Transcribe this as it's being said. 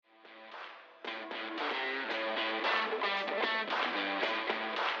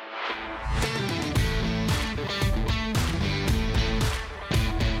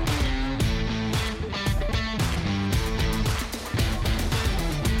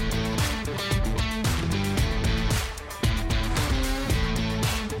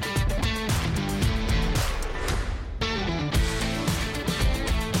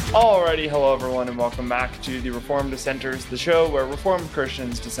Alrighty, hello everyone, and welcome back to the Reformed Dissenters, the show where Reformed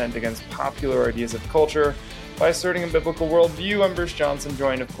Christians dissent against popular ideas of culture by asserting a biblical worldview. I'm Bruce Johnson,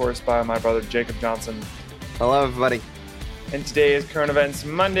 joined, of course, by my brother Jacob Johnson. Hello, everybody. And today is Current Events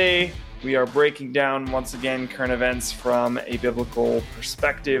Monday. We are breaking down, once again, current events from a biblical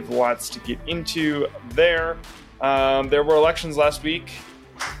perspective. Lots to get into there. There were elections last week,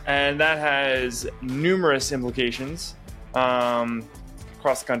 and that has numerous implications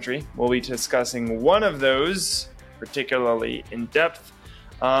across the country. We'll be discussing one of those particularly in depth,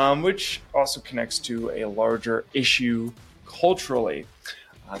 which also connects to a larger issue culturally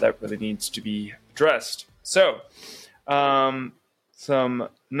that really needs to be addressed. So, some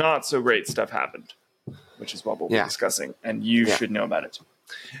not so great stuff happened, which is what we'll be discussing, and you should know about it.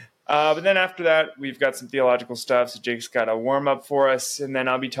 But then after that, we've got some theological stuff, so Jake's got a warm-up for us, and then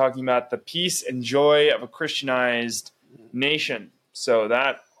I'll be talking about the peace and joy of a Christianized nation. So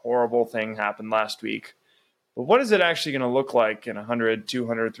that horrible thing happened last week. But what is it actually going to look like in 100,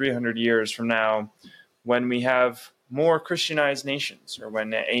 200, 300 years from now when we have more Christianized nations, or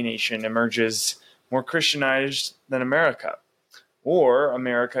when a nation emerges more Christianized than America, or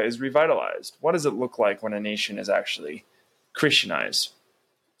America is revitalized? What does it look like when a nation is actually Christianized?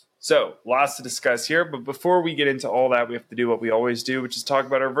 So, lots to discuss here, but before we get into all that, we have to do what we always do, which is talk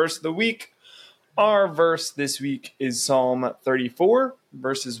about our verse of the week. Our verse this week is Psalm 34,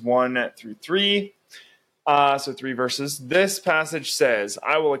 verses 1 through 3. So 3 verses. This passage says,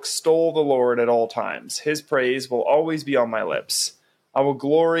 "I will extol the Lord at all times. His praise will always be on my lips. I will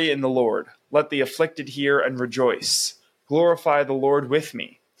glory in the Lord. Let the afflicted hear and rejoice. Glorify the Lord with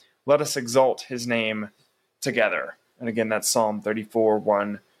me. Let us exalt his name together." And again, that's Psalm 34,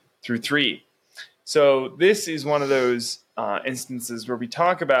 1 through 3. So this is one of those instances where we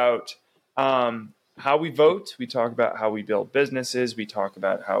talk about how we vote, we talk about how we build businesses, we talk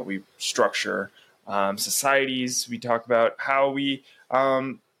about how we structure societies, we talk about how we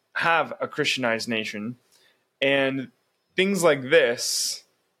have a Christianized nation, and things like this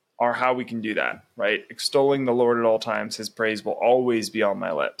are how we can do that, right? Extolling the Lord at all times, his praise will always be on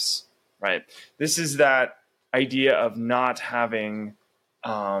my lips, right? This is that idea of not having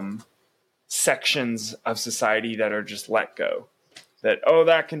sections of society that are just let go. That,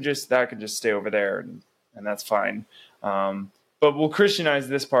 that can just stay over there, and that's fine. But we'll Christianize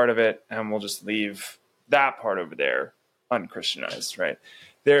this part of it, and we'll just leave that part over there unchristianized, right?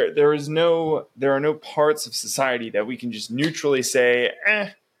 There are no parts of society that we can just neutrally say,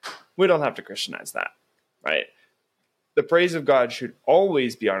 we don't have to Christianize that, right? The praise of God should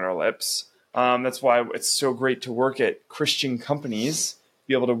always be on our lips. That's why it's so great to work at Christian companies,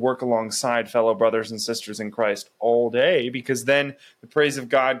 be able to work alongside fellow brothers and sisters in Christ all day, because then the praise of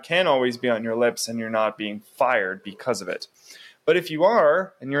God can always be on your lips and you're not being fired because of it. But if you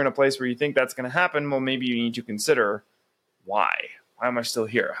are, and you're in a place where you think that's going to happen, well, maybe you need to consider, why? Why am I still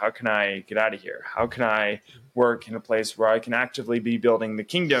here? How can I get out of here? How can I work in a place where I can actively be building the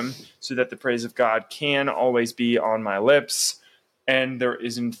kingdom so that the praise of God can always be on my lips, and there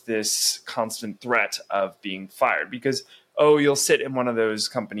isn't this constant threat of being fired? Because you'll sit in one of those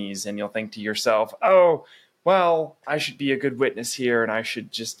companies and you'll think to yourself, well, I should be a good witness here, and I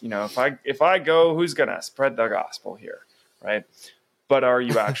should just, if I go, who's going to spread the gospel here, right? But are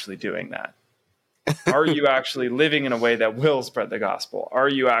you actually doing that? Are you actually living in a way that will spread the gospel? Are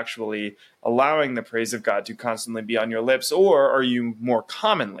you actually allowing the praise of God to constantly be on your lips, or are you more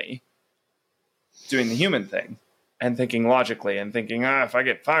commonly doing the human thing and thinking logically and thinking, if I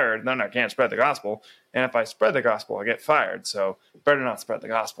get fired, then I can't spread the gospel. And if I spread the gospel, I get fired. So better not spread the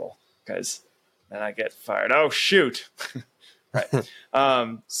gospel, because then I get fired. Oh, shoot. Right. There's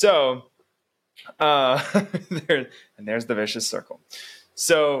the vicious circle.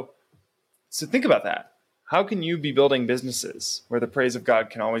 So think about that. How can you be building businesses where the praise of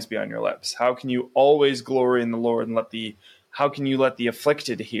God can always be on your lips? How can you always glory in the Lord, and how can you let the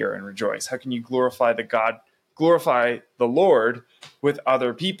afflicted hear and rejoice? How can you glorify the Lord with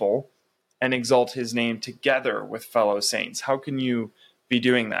other people and exalt his name together with fellow saints? How can you be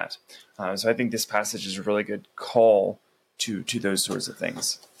doing that? So I think this passage is a really good call to those sorts of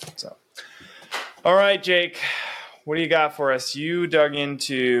things. So, all right, Jake, what do you got for us? You dug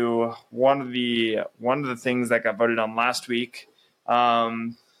into one of the things that got voted on last week.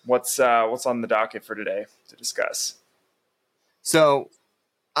 What's on the docket for today to discuss? So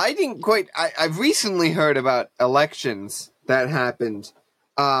I've recently heard about elections that happened.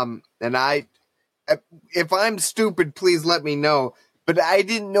 And if I'm stupid, please let me know. But I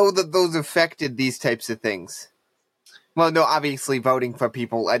didn't know that those affected these types of things. Well, no, obviously voting for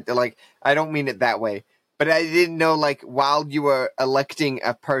people. I don't mean it that way. but I didn't know, like, while you were electing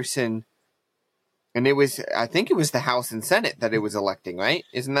a person, and I think it was the House and Senate that it was electing, right?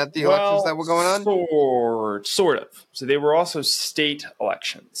 Isn't that the elections that were going on? Sort of. So they were also state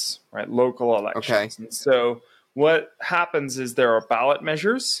elections, right? Local elections. Okay. And so what happens is there are ballot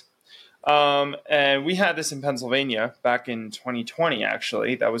measures. And we had this in Pennsylvania back in 2020,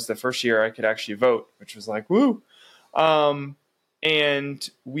 actually. That was the first year I could actually vote, which was like, woo. And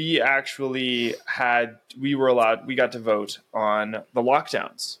we got to vote on the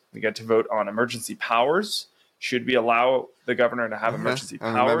lockdowns. We got to vote on emergency powers. Should we allow the governor to have emergency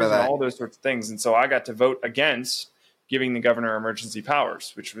powers and all those sorts of things? And so I got to vote against giving the governor emergency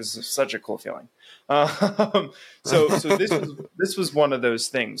powers, which was such a cool feeling. So this was one of those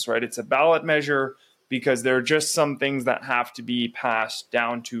things, right? It's a ballot measure because there are just some things that have to be passed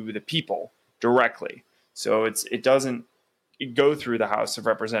down to the people directly. So it doesn't go through the House of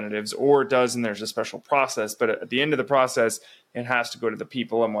Representatives, or it does, and there's a special process. But at the end of the process, it has to go to the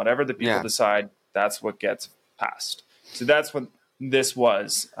people, and whatever the people decide, that's what gets passed. So that's what this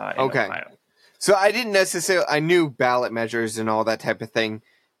was in Ohio. So I didn't necessarily, I knew ballot measures and all that type of thing,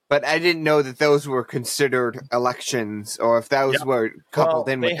 but I didn't know that those were considered elections, or if those were coupled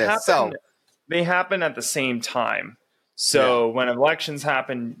in with this. So they happen at the same time. So when elections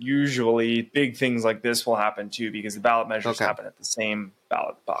happen, usually big things like this will happen too, because the ballot measures happen at the same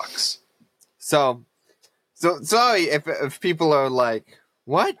ballot box. So sorry if people are like,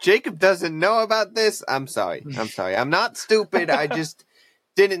 what? Jacob doesn't know about this? I'm sorry. I'm not stupid. I just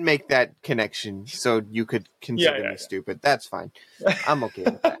didn't make that connection so you could consider me stupid. That's fine. I'm okay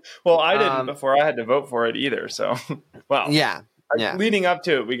with that. Well, I didn't before I had to vote for it either. So, well, leading up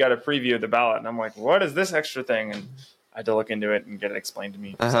to it, we got a preview of the ballot, and I'm like, what is this extra thing? And I had to look into it and get it explained to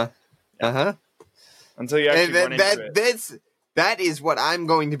me. Until you actually run into it. That is what I'm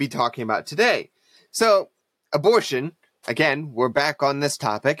going to be talking about today. So, abortion. Again, we're back on this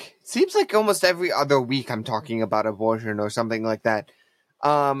topic. It seems like almost every other week I'm talking about abortion or something like that.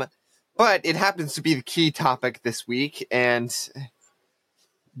 But it happens to be the key topic this week, and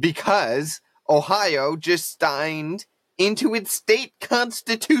because Ohio just signed into its state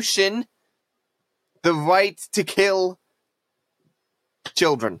constitution the right to kill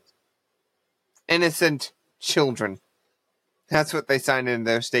children. Innocent children. That's what they signed in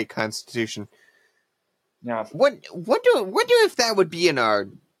their state constitution. Yeah. Wonder if that would be in our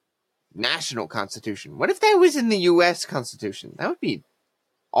national constitution. What if that was in the U.S. Constitution? That would be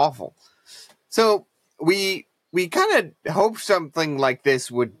awful. So we kind of hope something like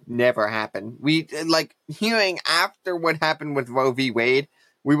this would never happen. We like hearing after what happened with Roe v. Wade.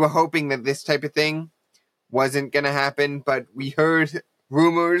 We were hoping that this type of thing wasn't going to happen, but we heard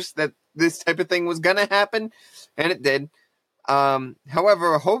rumors that this type of thing was going to happen, and it did.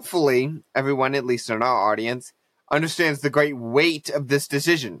 However, hopefully, everyone, at least in our audience, understands the great weight of this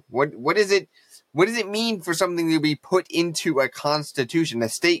decision. What does it mean for something to be put into a constitution, a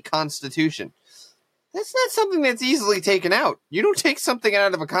state constitution? That's not something that's easily taken out. You don't take something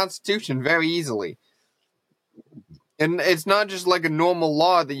out of a constitution very easily. And it's not just like a normal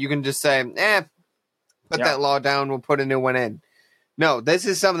law that you can just say, put that law down, we'll put a new one in. No, this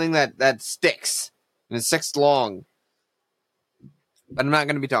is something that sticks. And it sticks long. But I'm not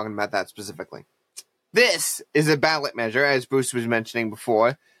going to be talking about that specifically. This is a ballot measure, as Bruce was mentioning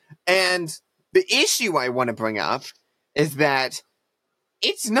before. And the issue I want to bring up is that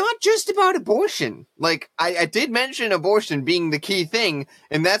it's not just about abortion. Like, I did mention abortion being the key thing,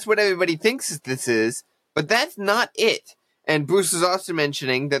 and that's what everybody thinks this is. But that's not it. And Bruce was also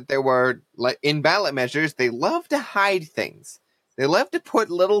mentioning that there were, like, in ballot measures, they love to hide things. They love to put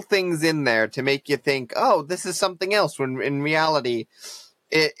little things in there to make you think, oh, this is something else, when in reality,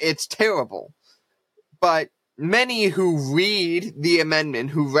 it's terrible. But many who read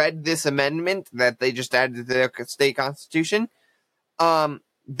this amendment that they just added to their state constitution,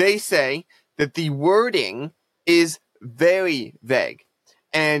 they say that the wording is very vague.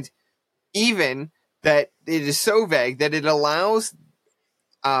 And even that it is so vague that it allows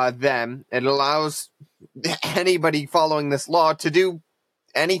anybody following this law to do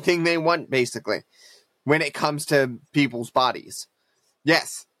anything they want, basically, when it comes to people's bodies.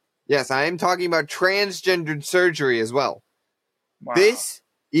 Yes, I am talking about transgendered surgery as well. Wow. This,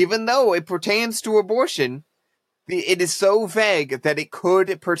 even though it pertains to abortion, it is so vague that it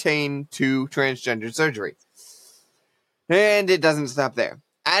could pertain to transgender surgery. And it doesn't stop there.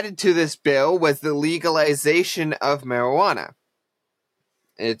 Added to this bill was the legalization of marijuana.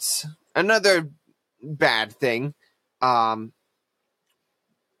 It's another bad thing. Not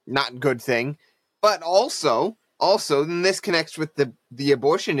good thing. But also, and this connects with the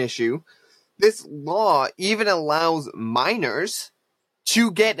abortion issue, this law even allows minors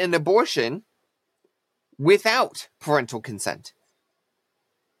to get an abortion without parental consent.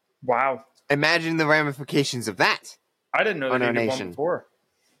 Wow. Imagine the ramifications of that. I didn't know on they our needed one nation. before.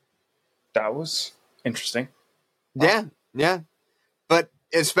 That was interesting. Wow. Yeah. But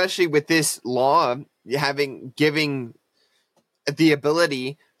especially with this law giving the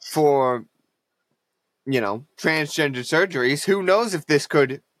ability for, transgender surgeries, who knows if this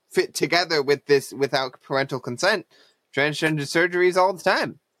could fit together with this without parental consent. Transgender surgeries all the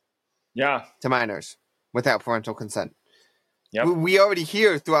time. Yeah. To minors without parental consent. Yep. We already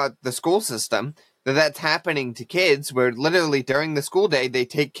hear throughout the school system that that's happening to kids, where literally during the school day they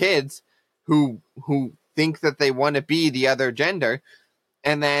take kids who think that they want to be the other gender,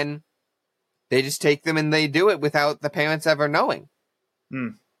 and then they just take them and they do it without the parents ever knowing.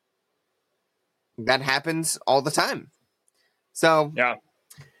 That happens all the time. So, yeah.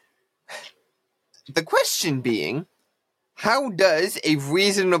 The question being, how does a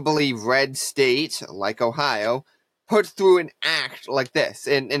reasonably red state like Ohio put through an act like this?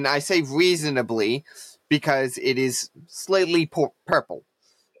 And I say reasonably because it is slightly purple.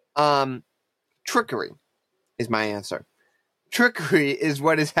 Trickery is my answer. Trickery is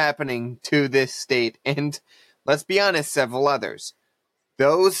what is happening to this state, and let's be honest, several others.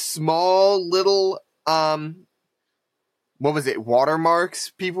 Those small little,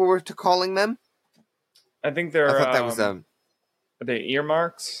 watermarks people were calling them? I think they're, I thought that was, are they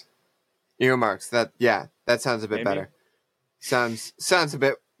earmarks? Earmarks, that sounds a bit better. Sounds a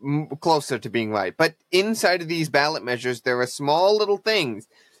bit closer to being right. But inside of these ballot measures, there are small little things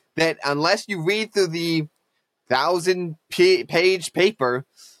that, unless you read through the 1,000-page paper,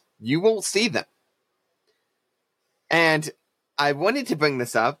 you won't see them. And I wanted to bring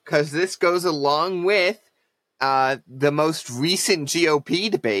this up because this goes along with the most recent GOP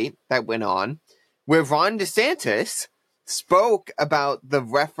debate that went on, where Ron DeSantis spoke about the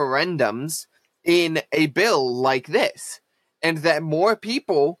referendums in a bill like this, and that more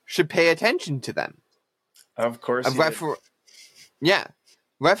people should pay attention to them. Of course. Yeah.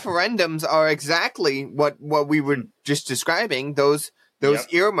 Referendums are exactly what we were just describing, those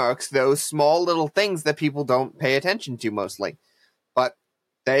earmarks, those small little things that people don't pay attention to mostly. But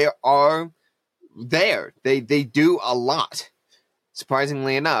they are there. They do a lot.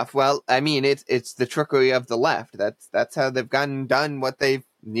 Surprisingly enough. Well, I mean, it's the trickery of the left. That's how they've done what they've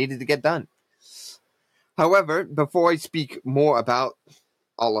needed to get done. However, before I speak more about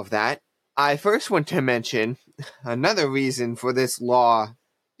all of that, I first want to mention another reason for this law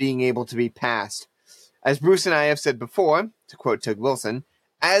being able to be passed. As Bruce and I have said before, to quote Tug Wilson,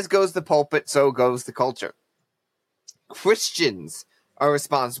 as goes the pulpit, so goes the culture. Christians are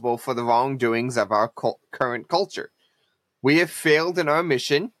responsible for the wrongdoings of our current culture. We have failed in our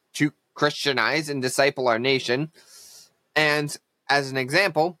mission to Christianize and disciple our nation, and as an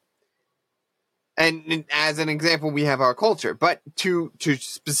example, we have our culture. But to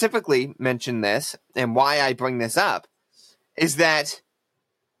specifically mention this, and why I bring this up, is that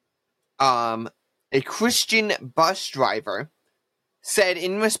a Christian bus driver said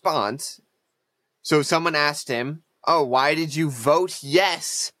in response, so someone asked him, why did you vote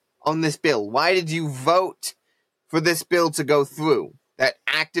yes on this bill? Why did you vote for this bill to go through that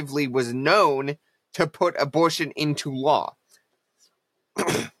actively was known to put abortion into law?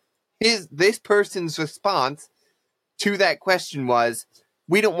 This person's response to that question was,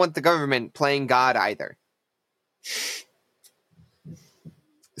 we don't want the government playing God either.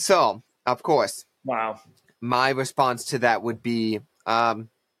 So, of course. Wow. My response to that would be,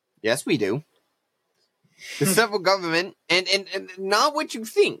 yes, we do. The civil government, and not what you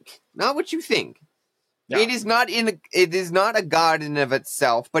think. Not what you think. Yeah. It is not a God in and of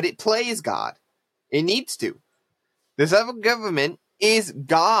itself, but it plays God. It needs to. The civil government is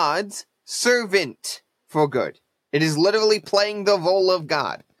God's servant for good. It is literally playing the role of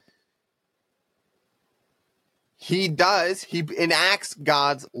God. He enacts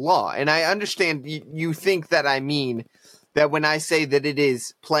God's law. And I understand you think that I mean that when I say that it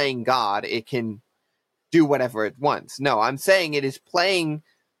is playing God, it can do whatever it wants. No, I'm saying it is playing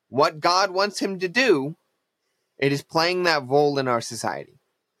what God wants him to do. It is playing that role in our society.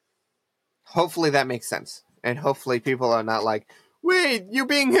 Hopefully that makes sense. And hopefully people are not like, wait, you're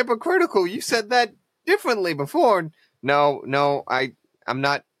being hypocritical. You said that differently before. No, I'm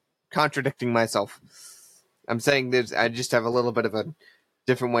not contradicting myself. I'm saying I just have a little bit of a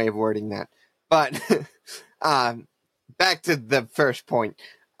different way of wording that. But back to the first point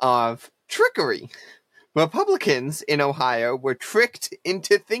of trickery. Republicans in Ohio were tricked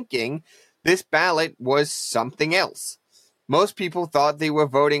into thinking this ballot was something else. most people thought they were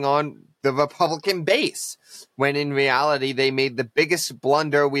voting on the Republican base, when in reality they made the biggest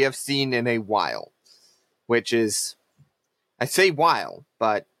blunder we have seen in a while. Which is, I say while,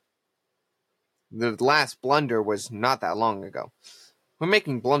 but the last blunder was not that long ago. We're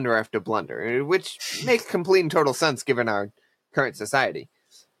making blunder after blunder, which makes complete and total sense given our current society.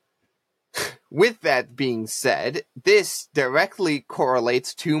 With that being said, this directly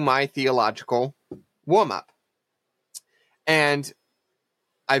correlates to my theological warm-up. And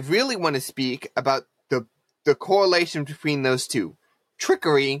I really want to speak about the correlation between those two,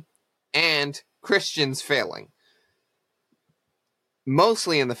 trickery and Christians failing.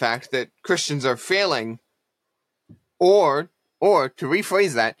 Mostly in the fact that Christians are failing, or to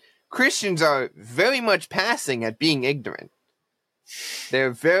rephrase that, Christians are very much passing at being ignorant.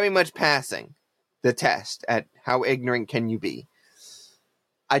 They're very much passing the test at how ignorant can you be.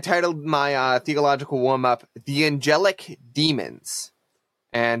 I titled my theological warm-up, The Angelic Demons.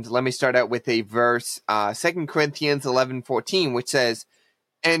 And let me start out with a verse, 2 Corinthians 11:14, which says,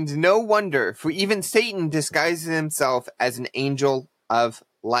 "And no wonder, for even Satan disguises himself as an angel of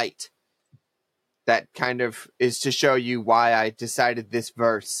light." That kind of is to show you why I decided this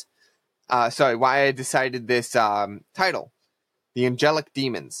verse. Why I decided this title, The Angelic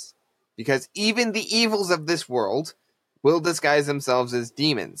Demons. Because even the evils of this world will disguise themselves as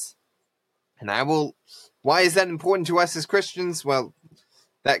demons. And why is that important to us as Christians? Well,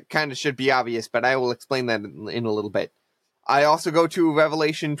 that kind of should be obvious, but I will explain that in a little bit. I also go to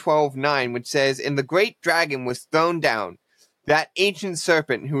Revelation 12:9, which says, "And the great dragon was thrown down, that ancient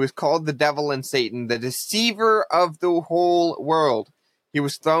serpent who is called the devil and Satan, the deceiver of the whole world. He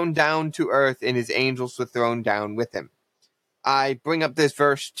was thrown down to earth, and his angels were thrown down with him." I bring up this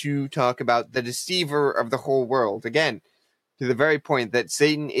verse to talk about the deceiver of the whole world. Again, to the very point that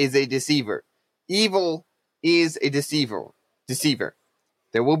Satan is a deceiver. Evil is a deceiver.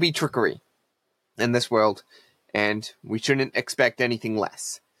 There will be trickery in this world, and we shouldn't expect anything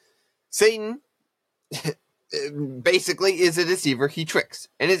less. Satan basically is a deceiver. He tricks.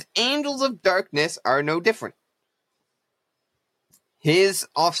 And his angels of darkness are no different. His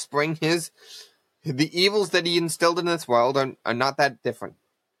offspring, the evils that he instilled in this world are not that different.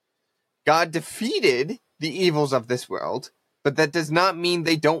 God defeated the evils of this world, but that does not mean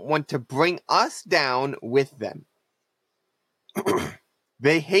they don't want to bring us down with them.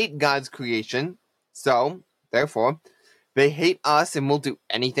 They hate God's creation, so, therefore, they hate us and will do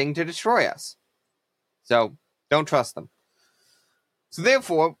anything to destroy us. So, don't trust them. So,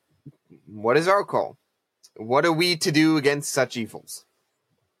 therefore, what is our call? What are we to do against such evils?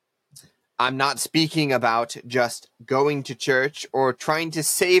 I'm not speaking about just going to church or trying to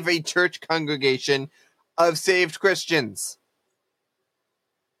save a church congregation of saved Christians.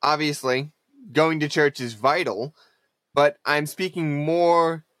 Obviously, going to church is vital, but I'm speaking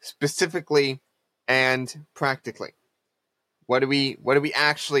more specifically and practically. What are we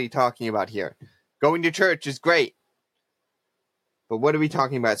actually talking about here? Going to church is great, but what are we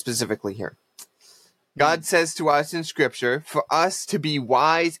talking about specifically here? God says to us in Scripture, for us to be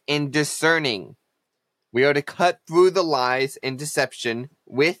wise and discerning, we are to cut through the lies and deception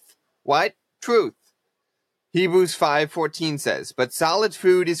with what? Truth. Hebrews 5:14 says, "But solid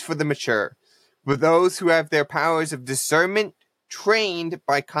food is for the mature, for those who have their powers of discernment trained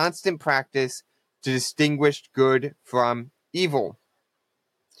by constant practice to distinguish good from evil."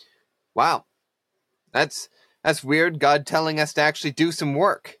 Wow. That's weird. God telling us to actually do some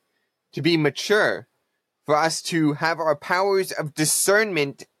work, to be mature, for us to have our powers of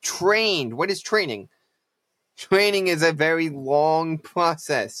discernment trained. What is training? Training is a very long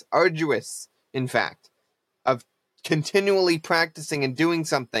process, arduous, in fact, of continually practicing and doing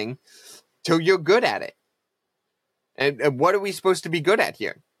something till you're good at it. And what are we supposed to be good at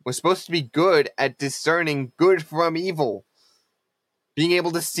here? We're supposed to be good at discerning good from evil. Being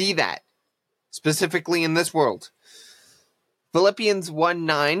able to see that, specifically in this world. Philippians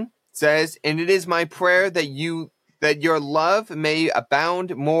 1:9 says, "And it is my prayer that your love may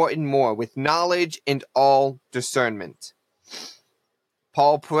abound more and more with knowledge and all discernment."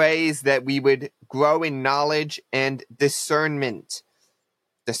 Paul prays that we would grow in knowledge and discernment.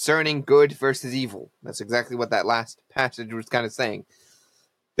 Discerning good versus evil. That's exactly what that last passage was kind of saying.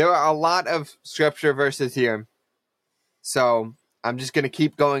 There are a lot of scripture verses here, so I'm just going to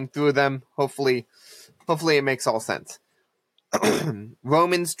keep going through them. Hopefully it makes all sense.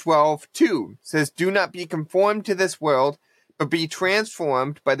 Romans 12:2 says, "Do not be conformed to this world, but be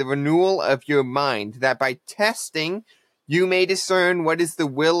transformed by the renewal of your mind, that by testing you may discern what is the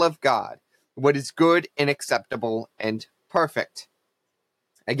will of God, what is good and acceptable and perfect."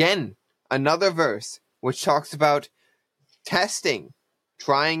 Again, another verse which talks about testing,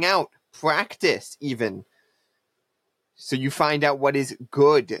 trying out, practice even. So you find out what is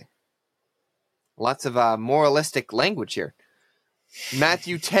good. Lots of moralistic language here.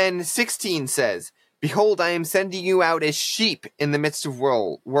 Matthew 10:16 says, "Behold, I am sending you out as sheep in the midst of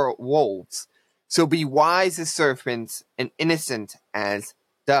wolves. So be wise as serpents and innocent as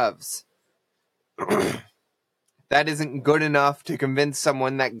doves." That isn't good enough to convince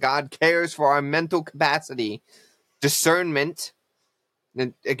someone that God cares for our mental capacity. Discernment,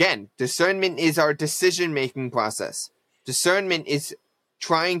 and again, discernment is our decision-making process. Discernment is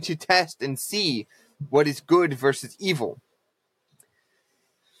trying to test and see what is good versus evil.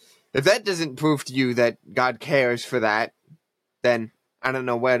 If that doesn't prove to you that God cares for that, then I don't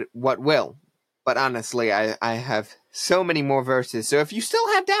know what will. But honestly, I have so many more verses. So if you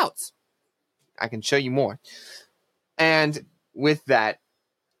still have doubts, I can show you more. And with that,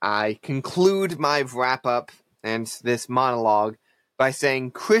 I conclude my wrap-up and this monologue by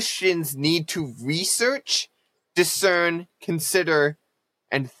saying Christians need to research, discern, consider,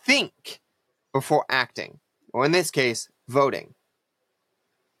 and think before acting. Or in this case, voting.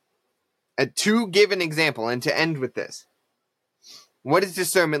 To give an example, and to end with this, what does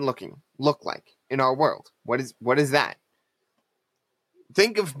discernment look like in our world? What is that?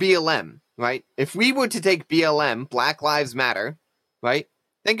 Think of BLM, right? If we were to take BLM, Black Lives Matter, right?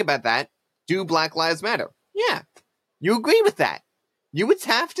 Think about that. Do Black Lives Matter? Yeah. You agree with that. You would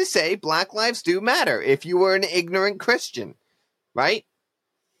have to say Black Lives do matter if you were an ignorant Christian, right?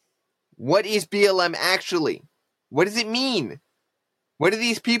 What is BLM actually? What does it mean? What do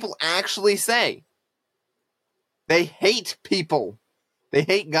these people actually say? They hate people. They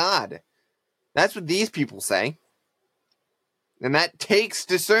hate God. That's what these people say. And that takes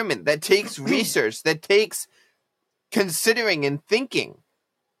discernment. That takes research. That takes considering and thinking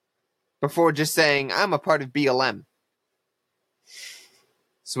before just saying, I'm a part of BLM.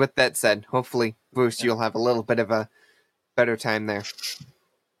 So with that said, hopefully, Bruce, you'll have a little bit of a better time there.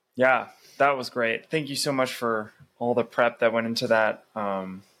 Yeah, that was great. Thank you so much for all the prep that went into that.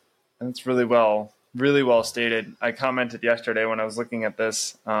 And it's really well stated. I commented yesterday when I was looking at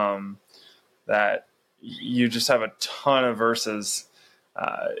this that you just have a ton of verses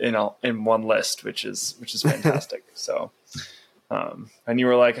in one list, which is fantastic. So, and you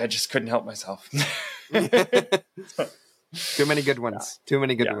were like, I just couldn't help myself. Too many good ones. Yeah. Too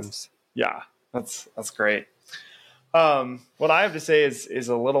many good ones. Yeah, that's great. What I have to say is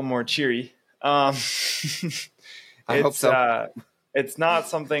a little more cheery. I hope so. It's not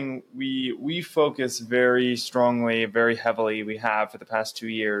something we focus very strongly, very heavily. We have for the past 2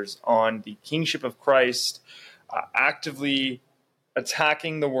 years on the kingship of Christ, actively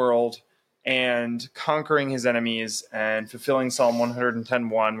attacking the world and conquering his enemies and fulfilling Psalm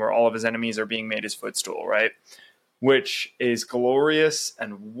 110:1, where all of his enemies are being made his footstool, right? Which is glorious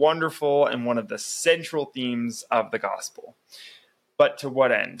and wonderful and one of the central themes of the gospel. But to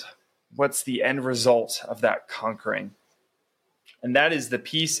what end? What's the end result of that conquering? And that is the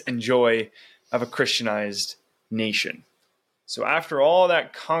peace and joy of a Christianized nation. So after all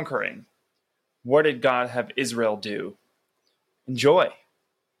that conquering, what did God have Israel do? Enjoy.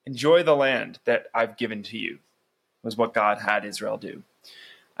 Enjoy the land that I've given to you, was what God had Israel do.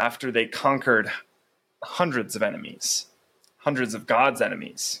 After they conquered hundreds of enemies, hundreds of God's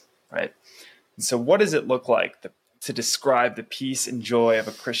enemies, right? And so what does it look like to describe the peace and joy of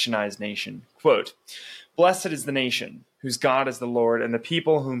a Christianized nation? Quote, "Blessed is the nation whose God is the Lord, and the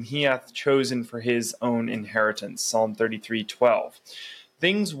people whom he hath chosen for his own inheritance." Psalm 33:12.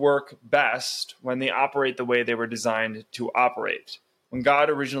 Things work best when they operate the way they were designed to operate. When God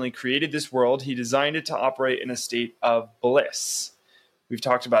originally created this world, he designed it to operate in a state of bliss. We've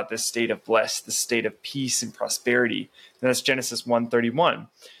talked about this state of bliss, the state of peace and prosperity. And that's Genesis 1:31.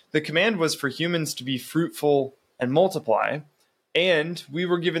 The command was for humans to be fruitful and multiply, and we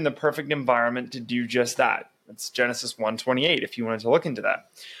were given the perfect environment to do just that. That's Genesis 1:28, if you wanted to look into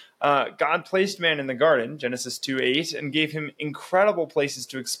that. God placed man in the garden, Genesis 2:8, and gave him incredible places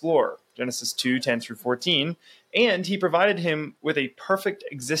to explore, Genesis 2:10-14, and he provided him with a perfect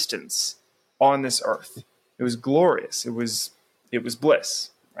existence on this earth. It was glorious. It was bliss,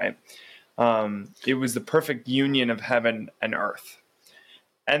 right? It was the perfect union of heaven and earth.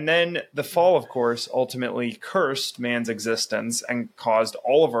 And then the fall, of course, ultimately cursed man's existence and caused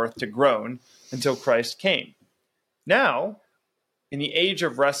all of earth to groan until Christ came. Now, in the age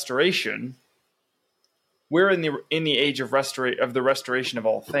of restoration, we're in the age of the restoration of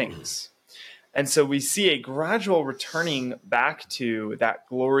all things. And so we see a gradual returning back to that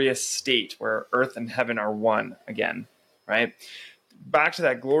glorious state where earth and heaven are one again. Right? Back to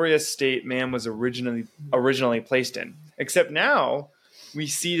that glorious state man was originally placed in. Except now we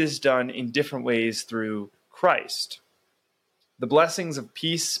see this done in different ways through Christ. The blessings of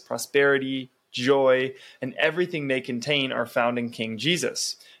peace, prosperity, joy, and everything they contain are found in King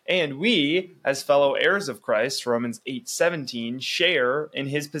Jesus. And we, as fellow heirs of Christ, Romans 8:17, share in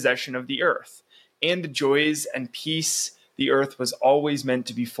his possession of the earth and the joys and peace the earth was always meant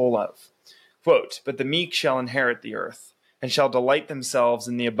to be full of. Quote, "But the meek shall inherit the earth and shall delight themselves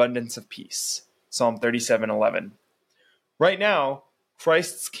in the abundance of peace." Psalm 37:11. Right now,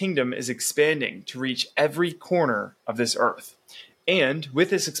 Christ's kingdom is expanding to reach every corner of this earth. And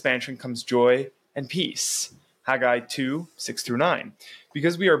with this expansion comes joy and peace. Haggai 2:6-9.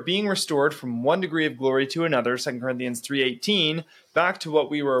 Because we are being restored from one degree of glory to another, 2 Corinthians 3:18, back to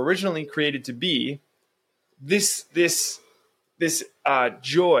what we were originally created to be, this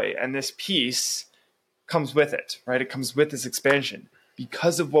joy and this peace comes with it, right? It comes with this expansion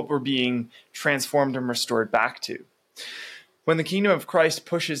because of what we're being transformed and restored back to. When the kingdom of Christ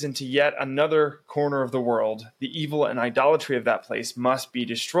pushes into yet another corner of the world, the evil and idolatry of that place must be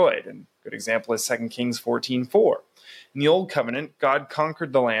destroyed. And a good example is 2 Kings 14:4. In the Old Covenant, God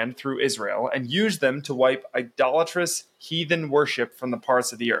conquered the land through Israel and used them to wipe idolatrous heathen worship from the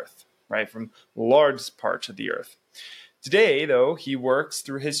parts of the earth, right? From large parts of the earth. Today, though, he works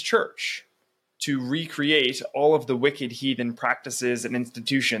through his church to recreate all of the wicked heathen practices and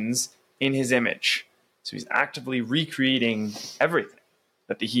institutions in his image. So he's actively recreating everything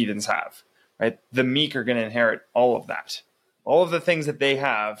that the heathens have, right? The meek are going to inherit all of that. All of the things that they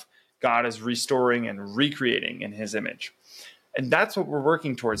have, God is restoring and recreating in his image. And that's what we're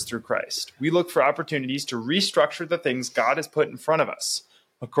working towards through Christ. We look for opportunities to restructure the things God has put in front of us,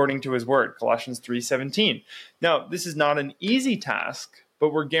 according to his word, Colossians 3:17. Now, this is not an easy task,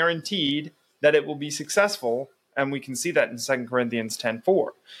 but we're guaranteed that it will be successful, and we can see that in 2 Corinthians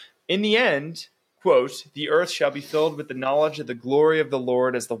 10:4. In the end, quote, "The earth shall be filled with the knowledge of the glory of the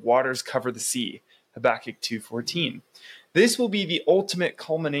Lord as the waters cover the sea," Habakkuk 2:14. This will be the ultimate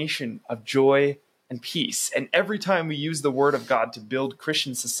culmination of joy and peace. And every time we use the word of God to build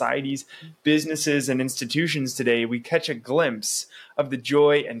Christian societies, businesses, and institutions today, we catch a glimpse of the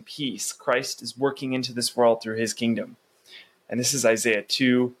joy and peace Christ is working into this world through his kingdom. And this is Isaiah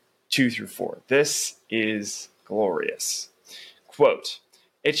 2:2-4. This is glorious. Quote,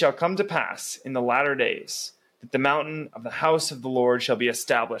 "It shall come to pass in the latter days that the mountain of the house of the Lord shall be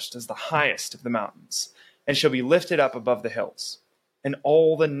established as the highest of the mountains, and shall be lifted up above the hills. And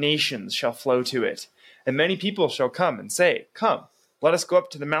all the nations shall flow to it. And many people shall come and say, 'Come, let us go up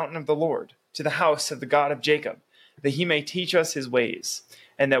to the mountain of the Lord, to the house of the God of Jacob, that he may teach us his ways,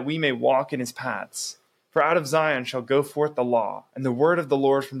 and that we may walk in his paths. For out of Zion shall go forth the law, and the word of the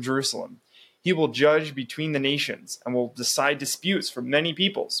Lord from Jerusalem. He will judge between the nations, and will decide disputes for many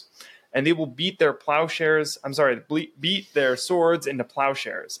peoples. And they will beat their swords into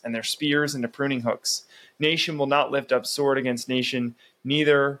plowshares, and their spears into pruning hooks. Nation will not lift up sword against nation,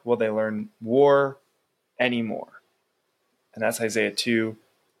 neither will they learn war anymore." And that's Isaiah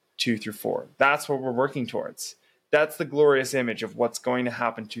 2:2-4. That's what we're working towards. That's the glorious image of what's going to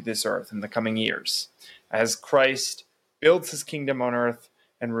happen to this earth in the coming years, as Christ builds his kingdom on earth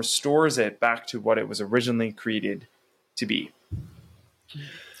and restores it back to what it was originally created to be.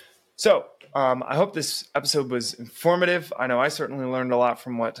 So, I hope this episode was informative. I know I certainly learned a lot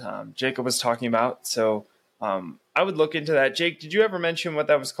from what Jacob was talking about. So I would look into that. Jake, did you ever mention what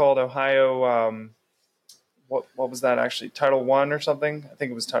that was called? Ohio, what was that actually? Title 1 or something? I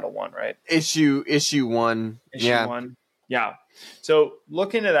think it was Title 1, right? Issue 1. Issue 1. Yeah. So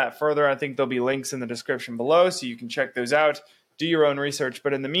look into that further. I think there'll be links in the description below so you can check those out. Do your own research.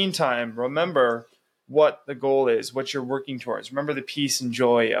 But in the meantime, remember what the goal is, what you're working towards. Remember the peace and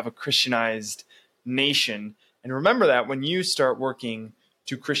joy of a Christianized nation. And remember that when you start working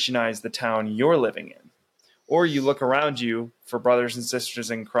to Christianize the town you're living in. Or you look around you for brothers and sisters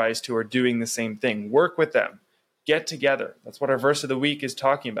in Christ who are doing the same thing. Work with them. Get together. That's what our verse of the week is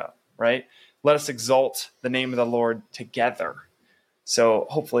talking about, right? Let us exalt the name of the Lord together. So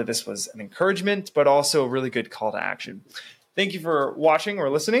hopefully this was an encouragement, but also a really good call to action. Thank you for watching or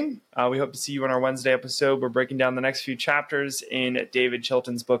listening. We hope to see you on our Wednesday episode. We're breaking down the next few chapters in David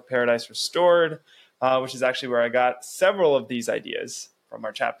Chilton's book, Paradise Restored, which is actually where I got several of these ideas from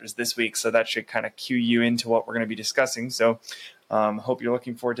our chapters this week. So that should kind of cue you into what we're going to be discussing. So hope you're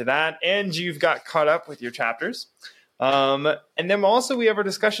looking forward to that. And you've got caught up with your chapters. And then also we have our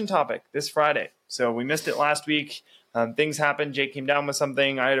discussion topic this Friday. So we missed it last week. Things happened. Jake came down with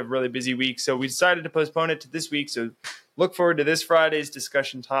something. I had a really busy week. So we decided to postpone it to this week. So look forward to this Friday's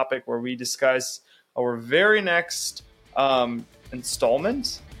discussion topic where we discuss our very next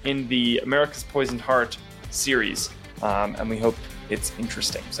installment in the America's Poisoned Heart series. and we hope it's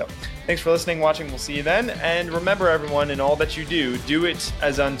interesting. So thanks for listening, watching. We'll see you then. And remember, everyone, in all that you do, do it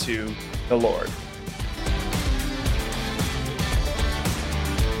as unto the Lord.